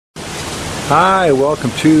Hi,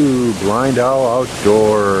 welcome to Blind Owl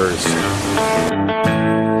Outdoors.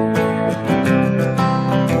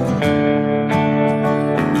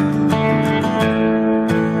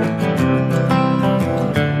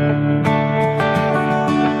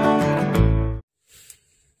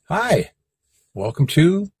 Hi, welcome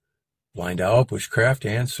to BlindOwl Bushcraft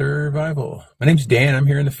and Survival. My name's Dan. I'm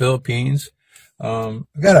here in the Philippines. I've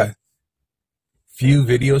got a few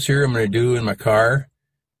videos here I'm going to do in my car,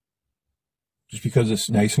 just because it's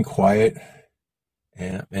nice and quiet,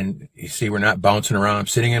 and you see we're not bouncing around. I'm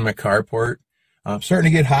sitting in my carport. I'm starting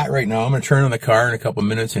to get hot right now. I'm going to turn on the car in a couple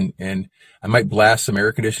minutes, and I might blast some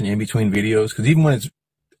air conditioning in between videos, because even when it's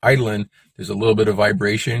idling, there's a little bit of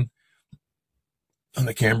vibration on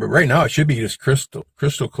the camera. Right now, it should be just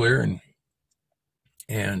crystal clear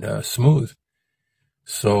and smooth.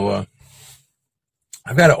 So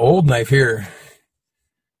I've got an old knife here.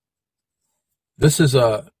 This is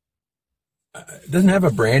it doesn't have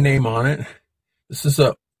a brand name on it. This is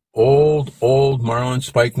a old Marlin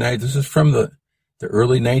spike knife. This is from the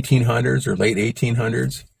early 1900s or late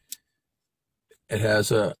 1800s. It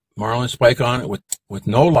has a Marlin spike on it with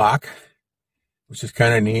no lock, which is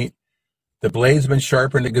kind of neat. The blade's been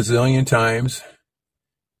sharpened a gazillion times,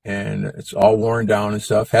 and it's all worn down and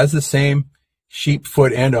stuff. Has the same sheep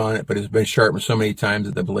foot end on it, but it's been sharpened so many times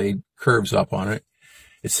that the blade curves up on it.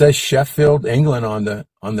 It says Sheffield, England on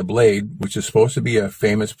the blade, which is supposed to be a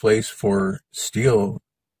famous place for steel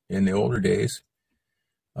in the older days.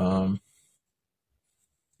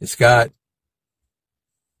 It's got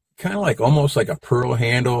kind of like almost like a pearl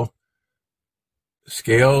handle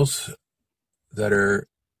scales that are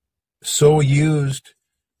so used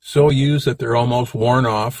that they're almost worn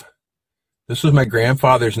off. This was my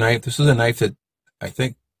grandfather's knife. This is a knife that I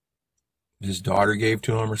think his daughter gave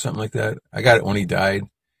to him or something like that. I got it when he died.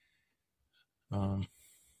 I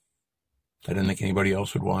didn't think anybody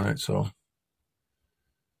else would want it, so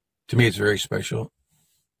to me it's very special.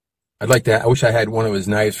 I'd like that. I wish I had one of his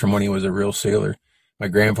knives from when he was a real sailor. My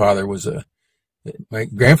grandfather in the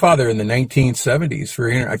 1970s,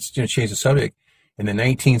 I'm just going to change the subject. In the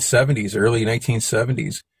 1970s, early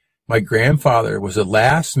 1970s, my grandfather was the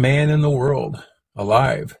last man in the world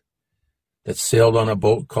alive that sailed on a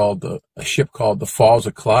ship called the Falls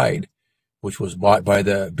of Clyde, which was bought by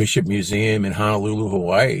the Bishop Museum in Honolulu,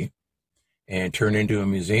 Hawaii, and turned into a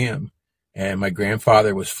museum. And my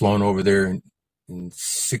grandfather was flown over there in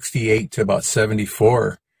 68 to about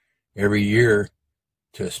 74 every year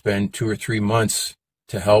to spend 2 or 3 months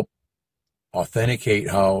to help authenticate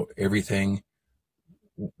how everything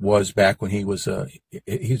was back when he was I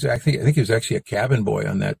think he was actually a cabin boy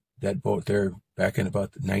on that boat there back in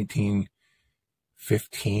about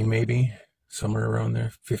 1915, maybe somewhere around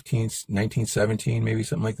there, 1917, maybe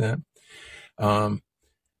something like that.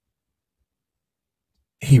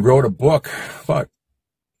 He wrote a book about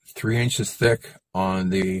 3 inches thick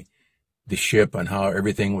on the ship, on how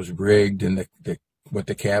everything was rigged and what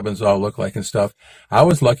the cabins all look like and stuff. I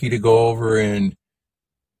was lucky to go over in,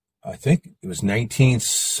 I think it was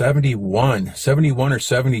 71 or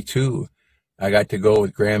 72. I got to go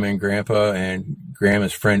with Grandma and Grandpa and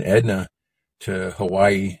Grandma's friend Edna to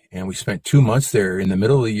Hawaii, and we spent 2 months there in the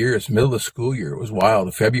middle of the year. It's the middle of the school year. It was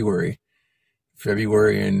wild. February,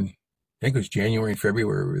 and I think it was January and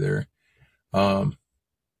February we were there.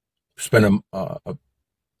 Spent a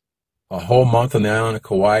whole month on the island of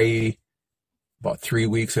Kauai, about 3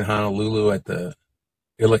 weeks in Honolulu at the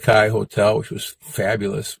Ilikai Hotel, which was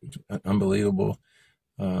fabulous, unbelievable,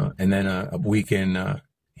 and then a week in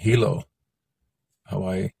Hilo,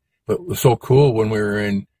 Hawaii. But it was so cool when we were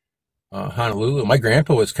in Honolulu. My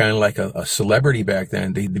grandpa was kind of like a celebrity back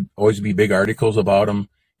then. There'd always be big articles about him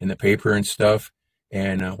in the paper and stuff.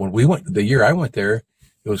 And when we went, the year I went there,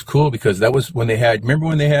 it was cool because that was when remember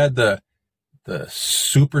when they had the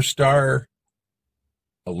superstar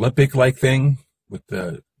Olympic-like thing with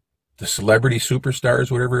the celebrity superstars,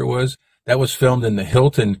 whatever it was? That was filmed in the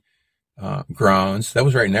Hilton grounds. That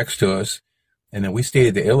was right next to us. And then we stayed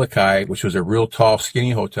at the Ilikai, which was a real tall,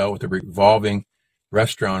 skinny hotel with a revolving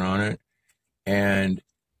restaurant on it. And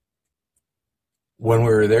when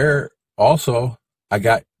we were there, also, we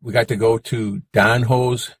got to go to Don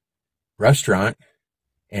Ho's restaurant,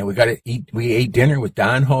 and we ate dinner with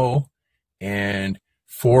Don Ho and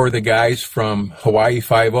 4 of the guys from Hawaii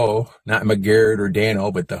 5-0, not McGarrett or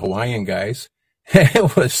Dano, but the Hawaiian guys.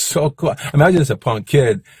 It was so cool. I mean, I was just a punk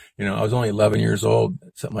kid. I was only 11 years old,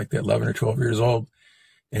 something like that, 11 or 12 years old.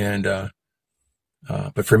 And,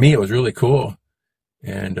 but for me, it was really cool.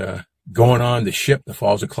 And, going on the ship, the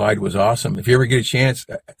Falls of Clyde, was awesome. If you ever get a chance,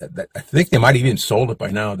 I think they might have even sold it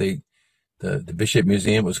by now. They the Bishop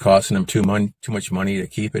Museum was costing them too much money to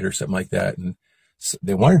keep it or something like that, and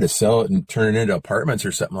they wanted to sell it and turn it into apartments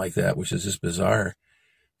or something like that, which is just bizarre.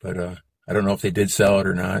 But I don't know if they did sell it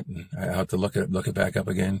or not. And I have to look it back up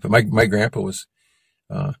again. But my grandpa was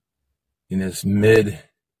in his mid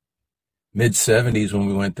 70s when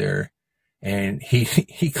we went there, and he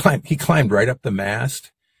climbed right up the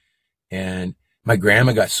mast, and my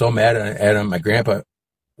grandma got so mad at him. My grandpa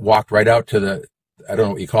walked right out to the, I don't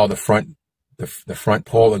know what you call the front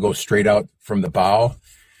pole that goes straight out from the bow.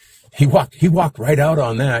 He walked right out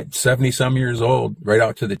on that, 70 some years old, right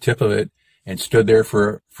out to the tip of it, and stood there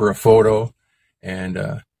for a photo. And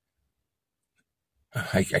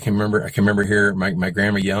I can remember hearing my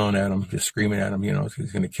grandma yelling at him, just screaming at him,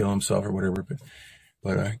 he's going to kill himself or whatever.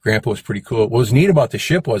 But Grandpa was pretty cool. What was neat about the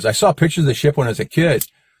ship was I saw pictures of the ship when I was a kid,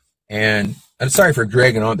 and I'm sorry for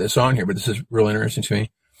dragging this on here, but this is real interesting to me.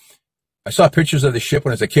 I saw pictures of the ship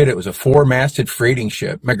when I was a kid. It was a 4-masted freighting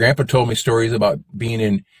ship. My grandpa told me stories about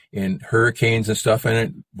being in hurricanes and stuff in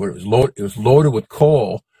it, but it was loaded with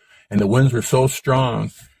coal, and the winds were so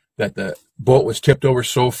strong that the boat was tipped over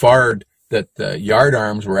so far that the yard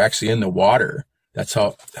arms were actually in the water. That's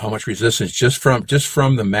how much resistance just from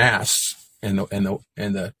the masts and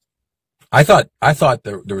the. I thought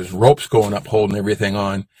there was ropes going up holding everything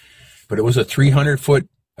on, but it was a 300-foot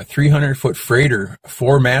freighter, a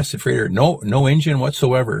 4-masted freighter, no engine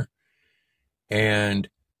whatsoever. And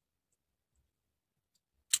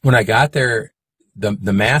when I got there,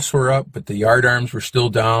 the masts were up, but the yard arms were still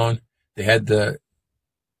down. They had the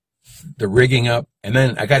rigging up, and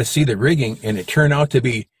then I got to see the rigging, and it turned out to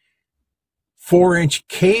be 4-inch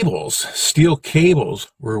cables, steel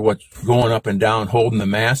cables were what's going up and down, holding the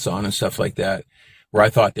masts on and stuff like that, where I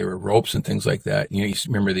thought they were ropes and things like that. You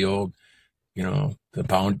remember the old, the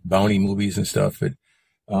bounty movies and stuff. But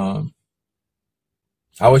I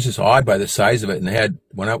was just awed by the size of it. And they had,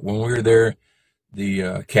 when we were there,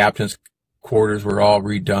 the captain's quarters were all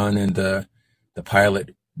redone, and the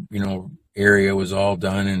pilot, area was all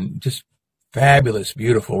done, and just fabulous,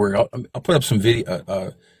 beautiful. I'll put up some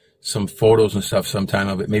video, some photos and stuff sometime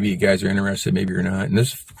of it. Maybe you guys are interested, maybe you're not. And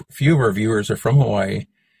there's a few of our viewers are from Hawaii.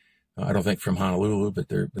 I don't think from Honolulu, but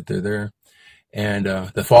they're there. And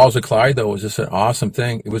the Falls of Clyde, though, was just an awesome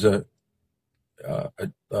thing. It was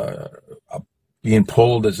being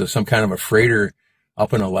pulled as some kind of a freighter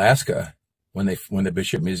up in Alaska when the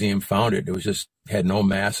Bishop Museum found it. It was just had no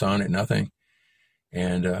mass on it, nothing.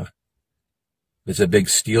 And it's a big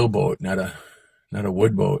steel boat, not a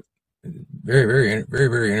wood boat. Very, very, very,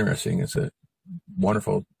 very interesting. It's a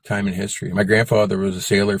wonderful time in history. My grandfather was a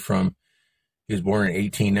sailor he was born in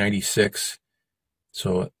 1896,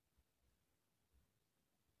 so it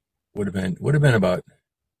would have been about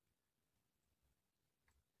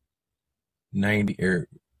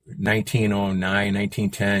 1909,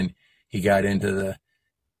 1910. He got into the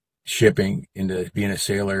shipping, into being a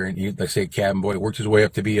sailor, and like I say, cabin boy, worked his way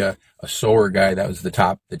up to be a sewer guy. That was the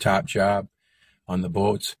top job on the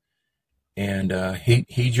boats. And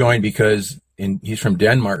he joined because he's from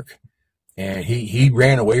Denmark, and he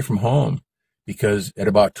ran away from home because at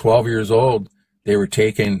about 12 years old, they were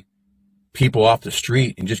taking people off the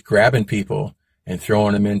street and just grabbing people and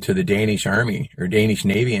throwing them into the Danish army or Danish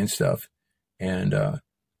Navy and stuff. And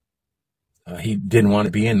he didn't want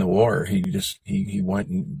to be in the war. He went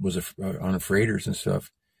and was on freighters and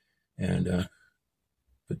stuff. And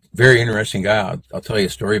but very interesting guy. I'll tell you a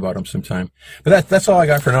story about him sometime. But that's all I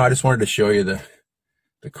got for now. I just wanted to show you the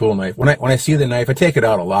cool knife. When I see the knife, I take it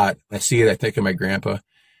out a lot. I see it, I think of my grandpa,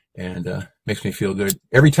 and makes me feel good.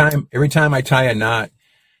 Every time I tie a knot,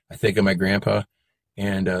 I think of my grandpa,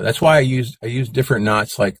 and that's why I use different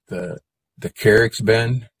knots, like the Carrick's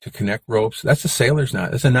bend to connect ropes. That's a sailor's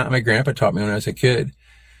knot. That's a knot my grandpa taught me when I was a kid.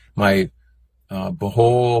 My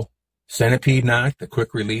Bohol centipede knot, the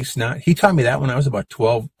quick release knot, he taught me that when I was about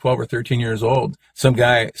 12 or 13 years old. Some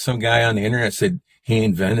guy on the internet said he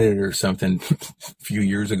invented it or something a few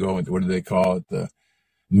years ago. What do they call it? The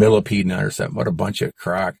millipede knot or something. What a bunch of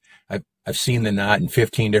crock. I've seen the knot in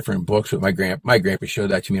 15 different books, but my grandpa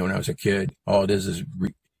showed that to me when I was a kid. All it is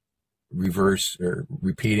reverse or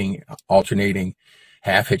repeating, alternating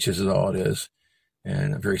half hitches is all it is.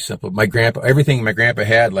 And very simple. Everything my grandpa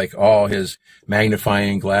had, like all his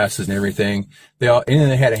magnifying glasses and everything, and then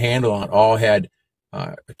they had a handle on it, all had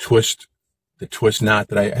the twist knot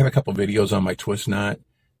that I have a couple videos on my twist knot.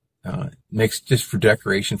 Makes just for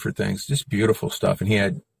decoration for things, just beautiful stuff. And he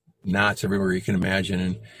had knots everywhere you can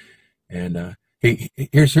imagine. And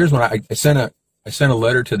here's one. I sent a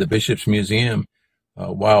letter to the Bishop's Museum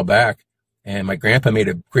a while back, and my grandpa made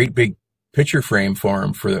a great big picture frame for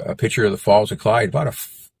him for a picture of the Falls of Clyde, about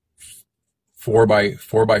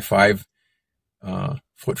 4x5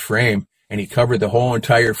 foot frame, and he covered the whole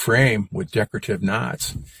entire frame with decorative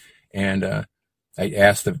knots. And I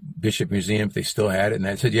asked the Bishop Museum if they still had it, and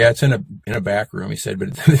I said, "Yeah, it's in a back room." He said, "But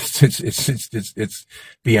it's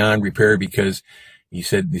beyond repair because he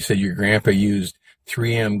said your grandpa used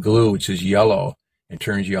 3M glue, which is yellow and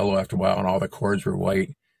turns yellow after a while, and all the cords were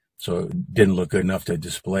white, so it didn't look good enough to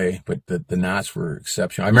display. But the knots were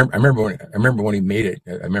exceptional. I remember when he made it.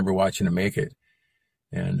 I remember watching him make it,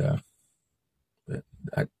 and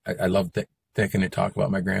I love thinking and talk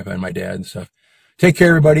about my grandpa and my dad and stuff. Take care,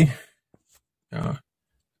 everybody.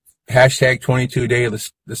 Hashtag 22 day.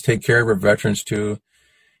 Let's take care of our veterans too,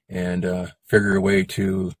 and figure a way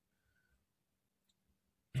to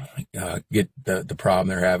get the problem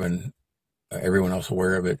they're having, everyone else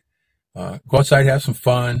aware of it. Go outside, have some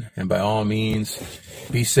fun, and by all means,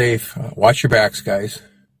 be safe. Watch your backs, guys.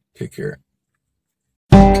 Take care.